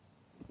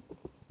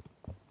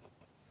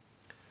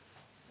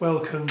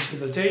Welcome to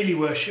the Daily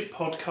Worship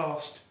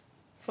Podcast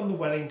from the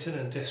Wellington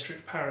and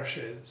District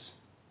Parishes.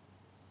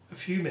 A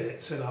few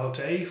minutes in our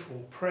day for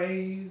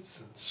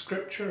praise and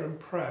scripture and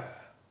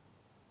prayer.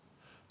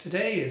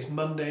 Today is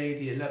Monday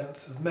the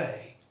 11th of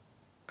May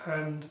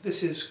and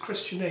this is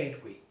Christian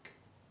Aid Week.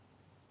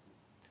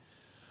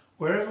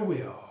 Wherever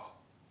we are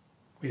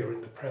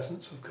in the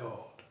presence of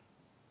God.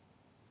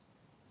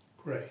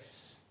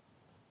 Grace,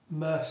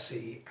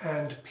 mercy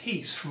and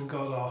peace from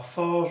God our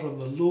Father and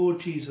the Lord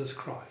Jesus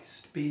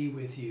Christ be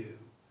with you.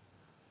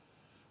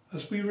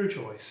 As we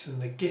rejoice in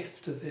the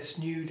gift of this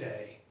new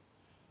day,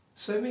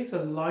 so may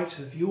the light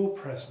of your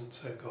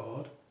presence, O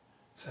God,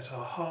 set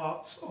our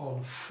hearts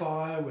on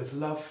fire with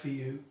love for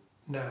you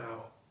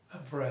now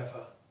and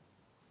forever.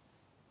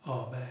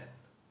 Amen.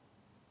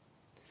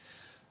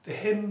 The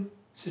hymn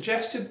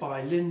suggested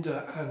by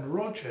Linda and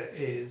Roger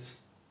is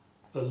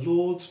 "The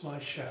Lord's My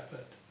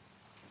Shepherd."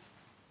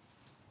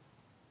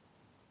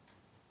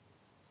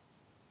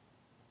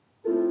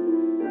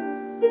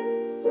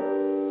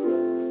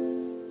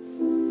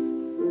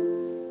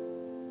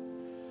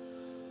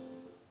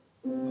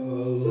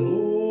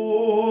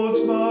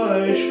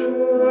 My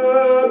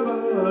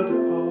shepherd,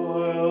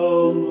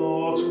 I'll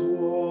not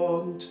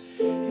want.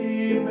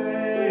 He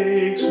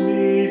makes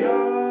me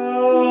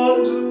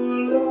down to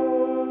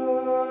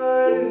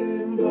lie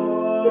in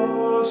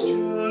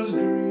pastures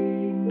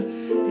green.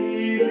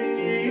 He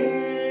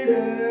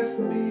leadeth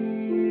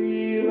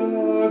me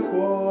the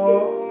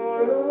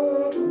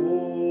quiet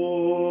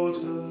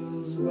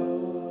waters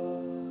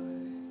by.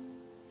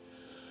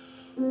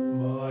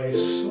 My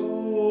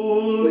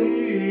soul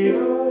he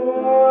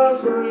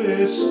doth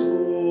restore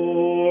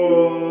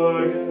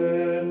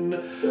again,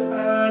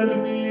 and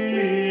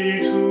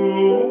me to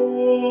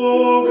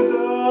walk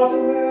doth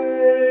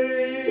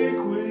make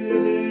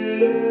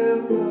within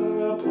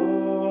the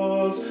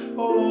paths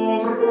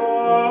of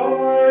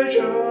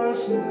righteousness,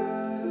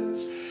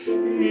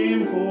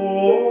 e'en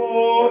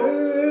for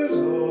his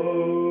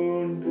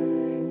own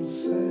name's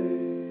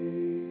sake.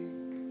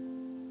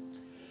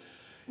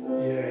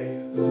 Yea,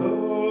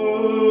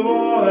 though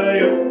I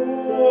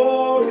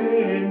walk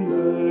in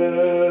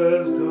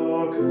death's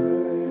dark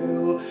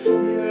vale,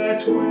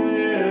 yet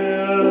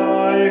will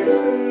I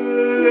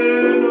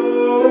fear no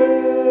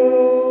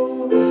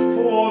ill,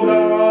 for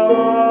thou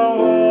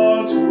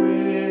art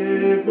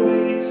with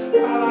me,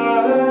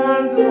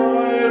 and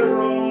thy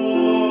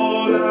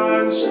rod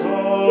and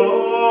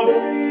staff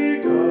me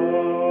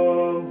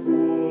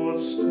comfort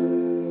still.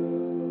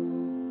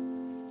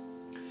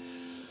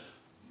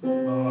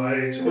 My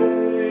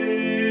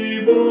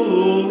table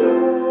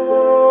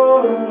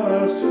thou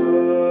hast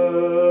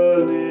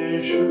furnished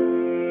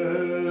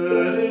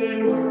in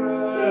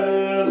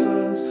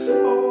presence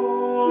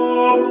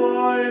of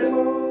my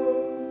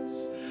foes.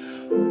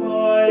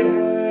 My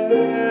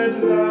head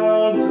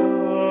thou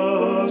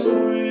dost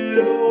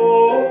with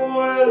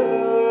oil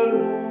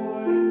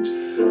anoint,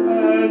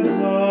 and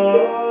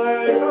my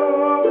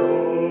cup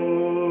overflows.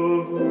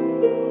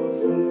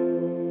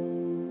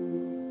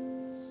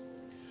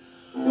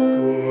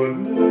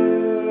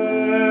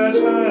 Goodness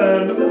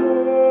and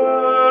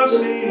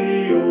mercy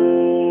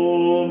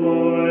all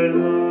my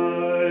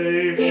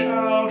life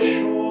shall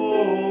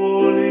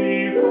surely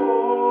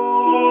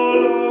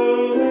follow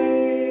me,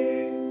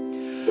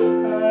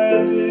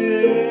 and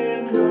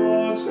in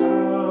God's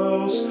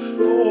house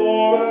forevermore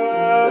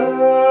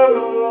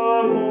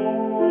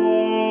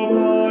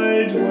my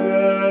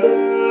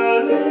dwelling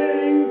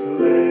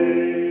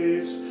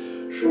place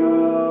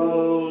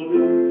shall be.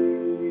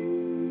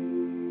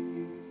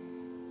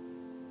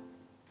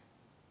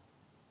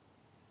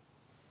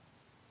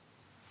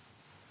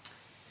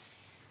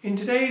 In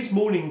today's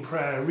morning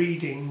prayer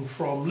reading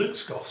from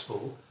Luke's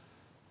Gospel,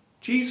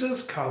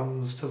 Jesus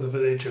comes to the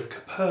village of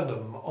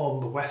Capernaum on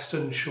the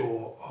western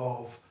shore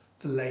of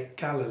the Lake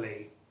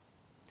Galilee.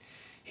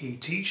 He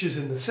teaches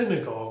in the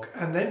synagogue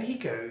and then he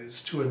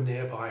goes to a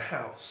nearby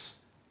house.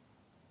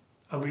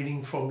 I'm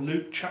reading from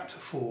Luke chapter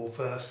 4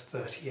 verse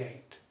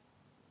 38.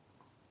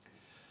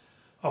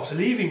 After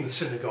leaving the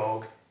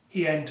synagogue,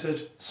 he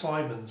entered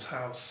Simon's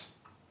house.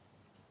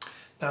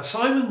 Now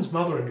Simon's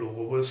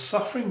mother-in-law was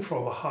suffering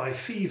from a high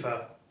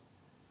fever,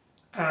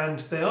 and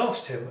they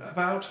asked him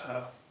about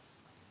her.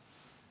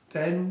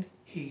 Then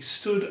he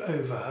stood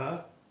over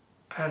her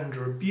and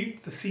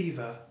rebuked the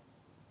fever,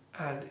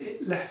 and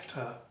it left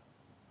her.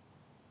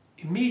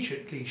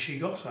 Immediately she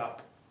got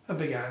up and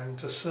began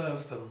to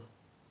serve them.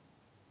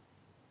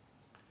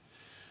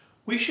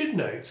 We should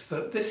note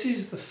that this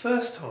is the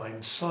first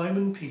time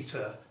Simon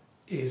Peter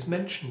is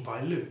mentioned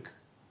by Luke.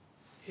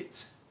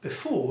 It's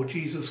before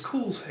Jesus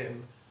calls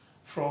him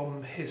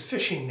from his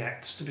fishing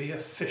nets to be a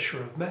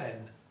fisher of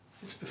men.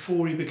 It's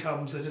before he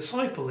becomes a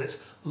disciple. It's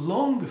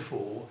long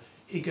before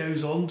he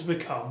goes on to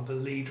become the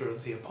leader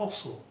of the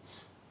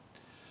apostles.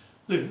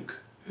 Luke,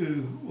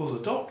 who was a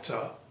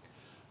doctor,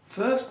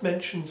 first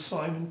mentioned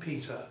Simon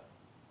Peter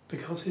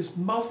because his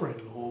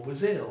mother-in-law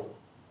was ill.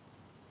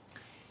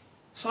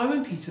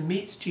 Simon Peter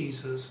meets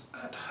Jesus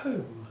at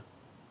home.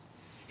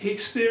 he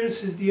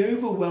experiences the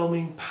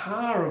overwhelming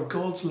power of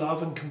God's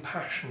love and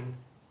compassion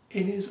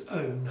in his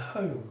own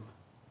home.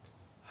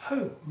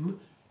 Home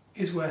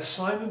is where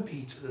Simon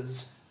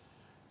Peter's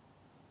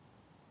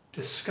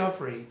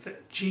discovery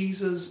that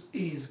Jesus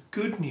is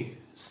good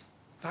news,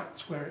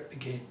 that's where it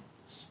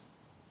begins.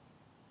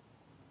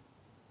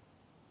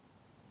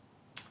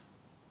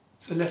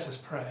 So let us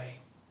pray.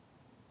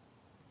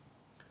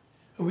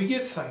 And we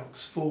give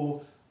thanks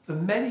for the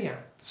many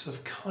acts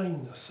of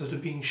kindness that are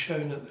being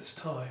shown at this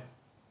time.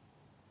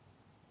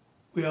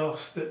 We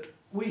ask that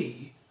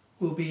we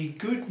will be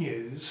good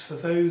news for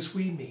those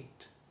we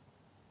meet,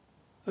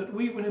 that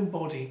we will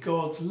embody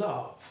God's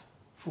love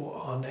for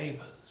our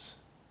neighbours.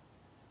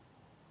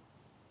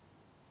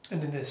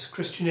 And in this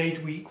Christian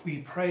Aid Week, we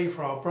pray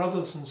for our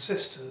brothers and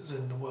sisters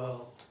in the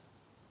world,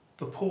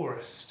 the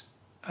poorest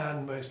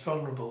and most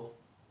vulnerable.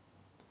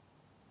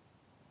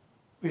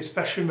 We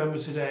especially remember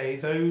today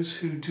those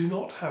who do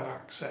not have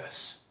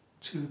access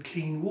to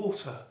clean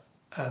water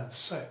and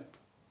soap.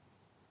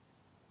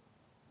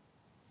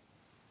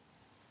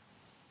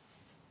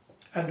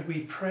 And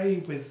we pray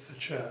with the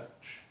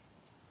Church.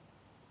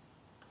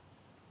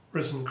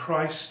 Risen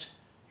Christ,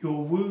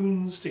 your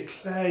wounds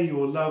declare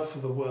your love for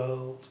the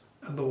world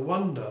and the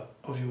wonder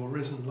of your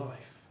risen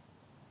life.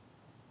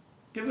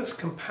 Give us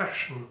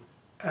compassion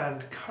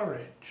and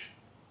courage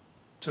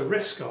to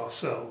risk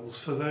ourselves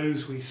for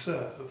those we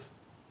serve,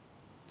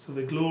 to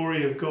the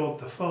glory of God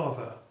the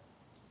Father.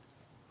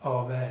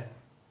 Amen.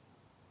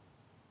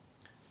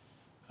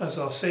 As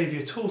our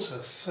Saviour taught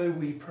us, so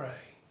we pray.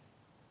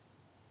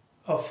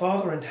 Our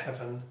Father in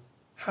heaven,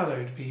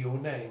 hallowed be your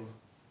name.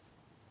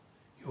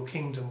 Your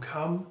kingdom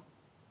come,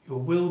 your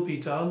will be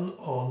done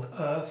on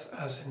earth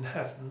as in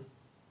heaven.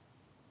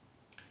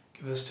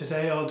 Give us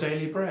today our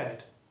daily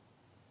bread.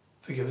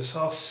 Forgive us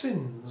our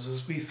sins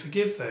as we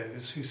forgive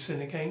those who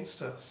sin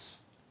against us.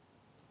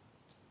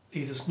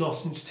 Lead us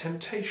not into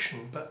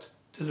temptation, but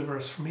deliver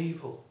us from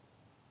evil.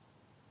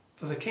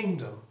 For the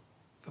kingdom,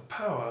 the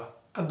power,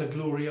 and the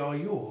glory are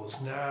yours,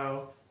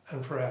 now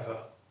and forever.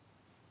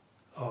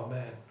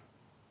 Amen.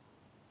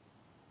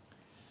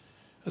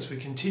 As we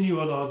continue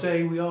on our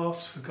day, we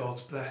ask for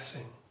God's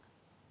blessing.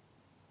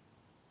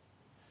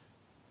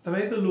 Now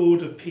may the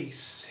Lord of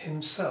peace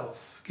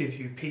himself give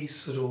you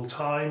peace at all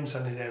times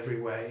and in every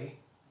way.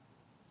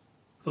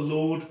 The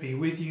Lord be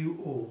with you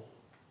all,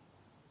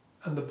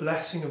 and the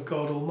blessing of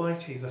God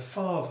Almighty, the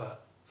Father,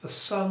 the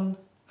Son,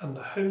 and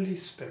the Holy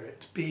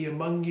Spirit be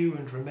among you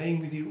and remain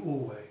with you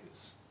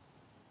always.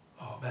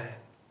 Amen.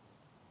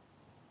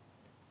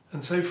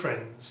 And so,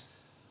 friends,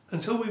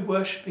 until we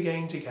worship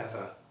again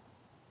together,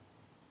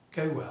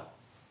 go well.